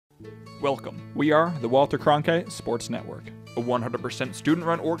Welcome. We are the Walter Cronkite Sports Network, a 100%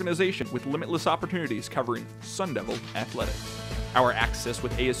 student-run organization with limitless opportunities covering Sun Devil athletics. Our access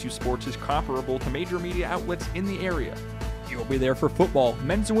with ASU sports is comparable to major media outlets in the area. You'll be there for football,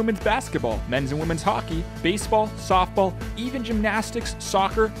 men's and women's basketball, men's and women's hockey, baseball, softball, even gymnastics,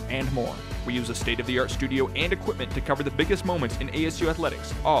 soccer, and more. We use a state-of-the-art studio and equipment to cover the biggest moments in ASU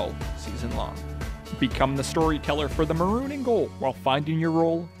athletics all season long. Become the storyteller for the maroon and gold while finding your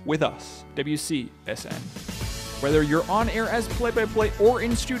role with us, WCSN. Whether you're on air as play-by-play or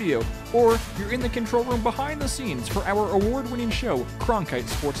in studio, or you're in the control room behind the scenes for our award-winning show, Cronkite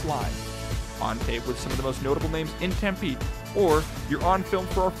Sports Live. On tape with some of the most notable names in Tempe, or you're on film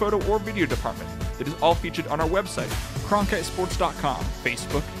for our photo or video department. It is all featured on our website, cronkitesports.com,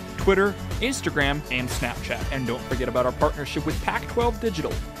 Facebook, Twitter, Instagram, and Snapchat. And don't forget about our partnership with Pac-12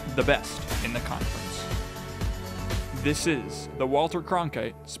 Digital, the best in the conference. This is the Walter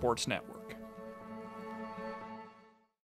Cronkite Sports Network.